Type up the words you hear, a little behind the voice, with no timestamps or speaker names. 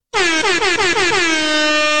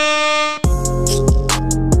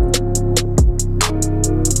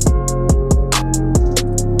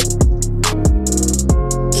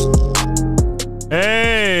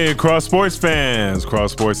Hey, Cross Sports fans.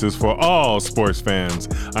 Cross Sports is for all sports fans.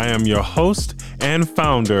 I am your host and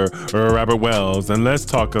founder, Robert Wells, and let's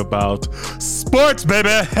talk about sports, baby.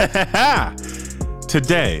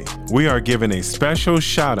 Today, we are giving a special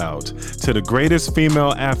shout out to the greatest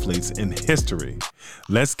female athletes in history.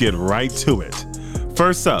 Let's get right to it.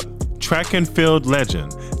 First up, track and field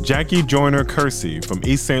legend, Jackie Joyner-Kersee from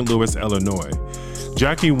East St. Louis, Illinois.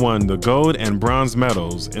 Jackie won the gold and bronze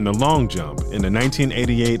medals in the long jump in the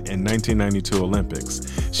 1988 and 1992 Olympics.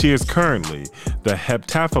 She is currently the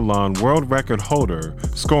heptathlon world record holder,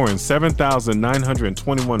 scoring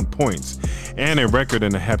 7,921 points and a record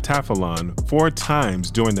in the heptathlon 4 times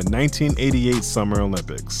during the 1988 Summer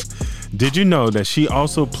Olympics. Did you know that she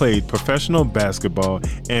also played professional basketball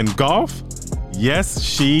and golf? Yes,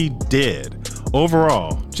 she did.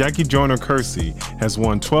 Overall, Jackie Joyner-Kersee has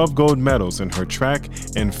won 12 gold medals in her track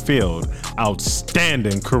and field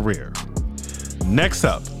outstanding career. Next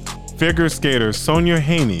up, figure skater Sonja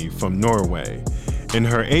Henie from Norway. In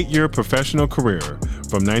her 8-year professional career,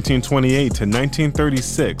 from 1928 to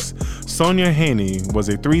 1936, Sonja Henie was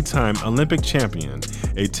a 3-time Olympic champion,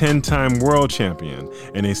 a 10-time world champion,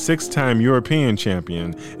 and a 6-time European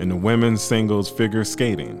champion in the women's singles figure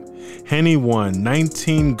skating. Henie won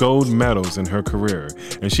 19 gold medals in her career,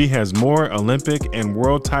 and she has more Olympic and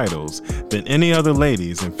world titles than any other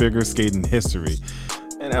ladies in figure skating history.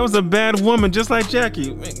 And that was a bad woman just like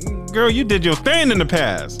Jackie. Girl, you did your thing in the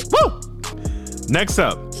past. Woo! Next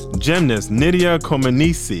up, gymnast Nydia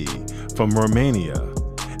Comaneci from Romania.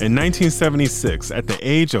 In 1976, at the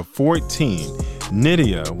age of 14,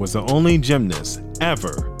 Nydia was the only gymnast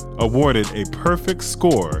ever awarded a perfect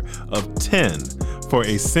score of 10 for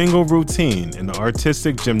a single routine in the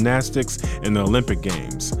artistic gymnastics in the Olympic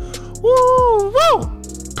Games. Woo! Woo!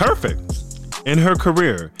 Perfect! In her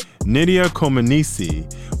career, Nydia Comaneci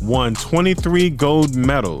won 23 gold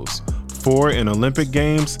medals, 4 in Olympic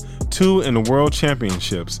Games, 2 in the World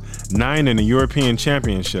Championships, 9 in the European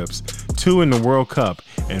Championships, 2 in the World Cup,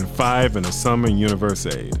 and 5 in the Summer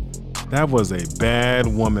Universiade. That was a bad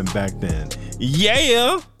woman back then.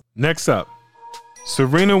 Yeah! Next up,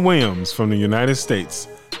 Serena Williams from the United States,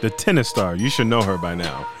 the tennis star. You should know her by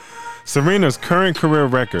now. Serena's current career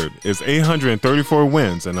record is 834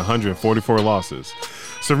 wins and 144 losses.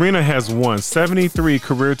 Serena has won 73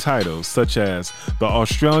 career titles, such as the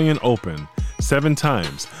Australian Open 7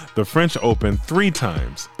 times, the French Open 3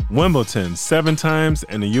 times, Wimbledon 7 times,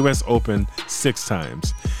 and the US Open 6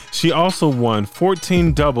 times. She also won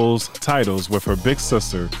 14 doubles titles with her big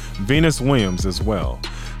sister, Venus Williams, as well.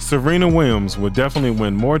 Serena Williams will definitely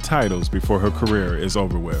win more titles before her career is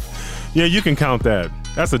over with. Yeah, you can count that.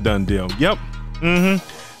 That's a done deal. Yep.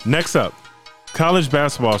 Next up, college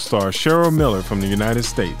basketball star Cheryl Miller from the United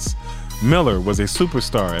States. Miller was a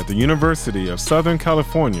superstar at the University of Southern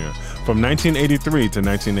California from 1983 to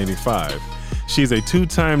 1985. She's a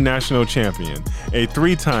 2-time national champion, a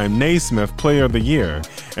 3-time Naismith Player of the Year,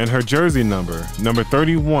 and her jersey number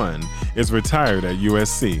 31, is retired at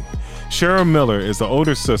USC. Cheryl Miller is the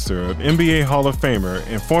older sister of NBA Hall of Famer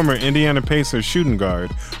and former Indiana Pacers shooting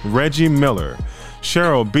guard Reggie Miller.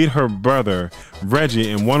 Cheryl beat her brother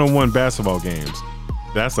Reggie in one-on-one basketball games.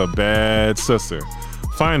 That's a bad sister.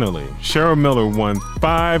 Finally, Cheryl Miller won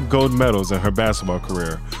 5 gold medals in her basketball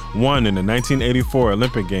career, 1 in the 1984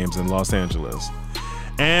 Olympic Games in Los Angeles.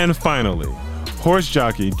 And finally, horse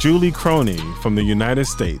jockey Julie Croney from the United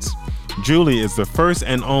States. Julie is the first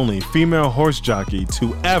and only female horse jockey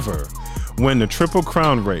to ever win the Triple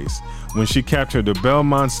Crown race when she captured the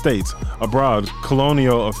Belmont Stakes abroad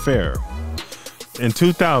Colonial Affair. In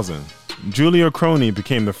 2000, Julia Croney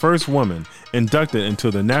became the first woman inducted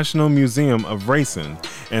into the National Museum of Racing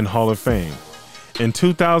and Hall of Fame. In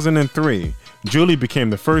 2003, Julie became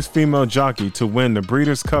the first female jockey to win the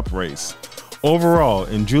Breeders' Cup race. Overall,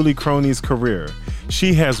 in Julie Croney's career,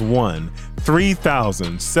 she has won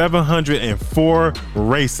 3,704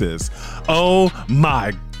 races. Oh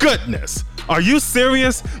my goodness! Are you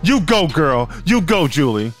serious? You go, girl. You go,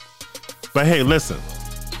 Julie. But hey, listen.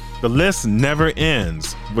 The list never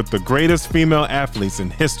ends with the greatest female athletes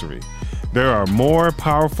in history. There are more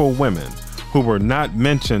powerful women who were not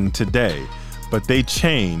mentioned today, but they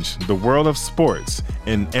changed the world of sports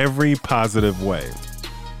in every positive way.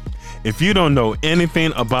 If you don't know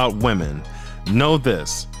anything about women, know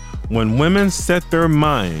this. When women set their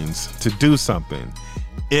minds to do something,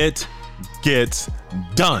 it gets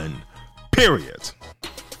done. Period.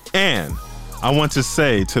 And I want to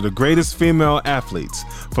say to the greatest female athletes,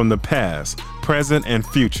 from the past, present, and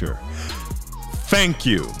future. Thank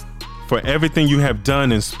you for everything you have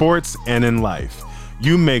done in sports and in life.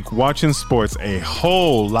 You make watching sports a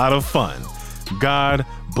whole lot of fun. God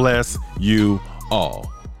bless you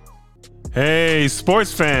all. Hey,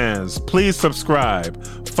 sports fans, please subscribe,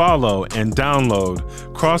 follow, and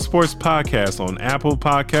download Cross Sports Podcast on Apple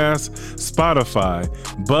Podcasts, Spotify,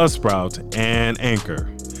 Buzzsprout, and Anchor.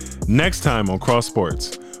 Next time on Cross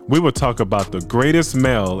Sports, we will talk about the greatest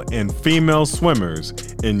male and female swimmers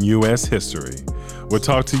in U.S. history. We'll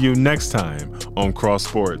talk to you next time on Cross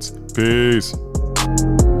Sports. Peace.